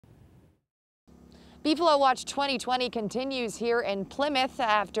Beefalo Watch 2020 continues here in Plymouth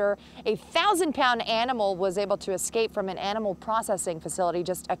after a 1,000-pound animal was able to escape from an animal processing facility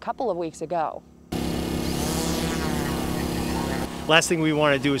just a couple of weeks ago. Last thing we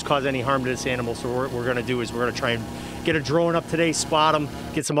want to do is cause any harm to this animal, so what we're going to do is we're going to try and get a drone up today, spot them,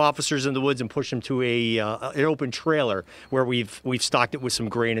 get some officers in the woods and push them to an open trailer where we've stocked it with some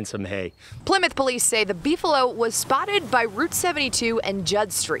grain and some hay. Plymouth police say the beefalo was spotted by Route 72 and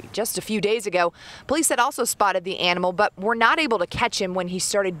Judd Street just a few days ago. Police had also spotted the animal, but were not able to catch him when he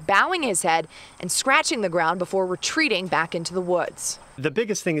started bowing his head and scratching the ground before retreating back into the woods. The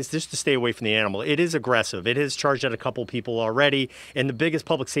biggest thing is just to stay away from the animal. It is aggressive. It has charged at a couple people already. And the biggest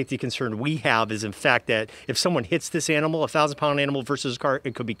public safety concern we have is, in fact, that if someone hits this animal, a 1,000-pound animal versus a car,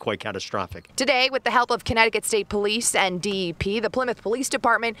 it could be quite catastrophic. Today, with the help of Connecticut State Police and DEP, the Plymouth Police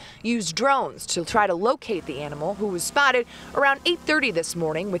Department used drones to try to locate the animal, who was spotted around 8:30 this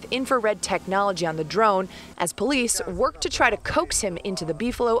morning with infrared technology on the drone as police worked to try to coax him into the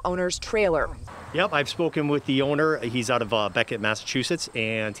beefalo owner's trailer. Yep, I've spoken with the owner. He's out of Beckett, Massachusetts,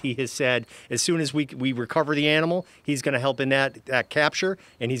 and he has said as soon as we recover the animal, he's going to help in that capture,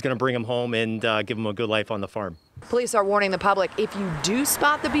 and he's going to bring him home and give him a good life on the farm. Police are warning the public, if you do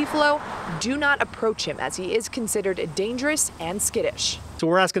spot the beefalo, do not approach him as he is considered dangerous and skittish. So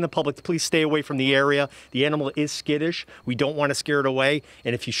we're asking the public to please stay away from the area. The animal is skittish. We don't want to scare it away.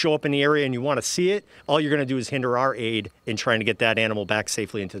 And if you show up in the area and you want to see it, all you're going to do is hinder our aid in trying to get that animal back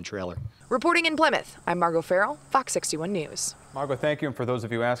safely into the trailer. Reporting in Plymouth, I'm Margot Farrell, Fox 61 News. Margot, thank you. And for those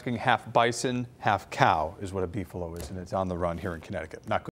of you asking, half bison, half cow is what a beefalo is, and it's on the run here in Connecticut. Not good.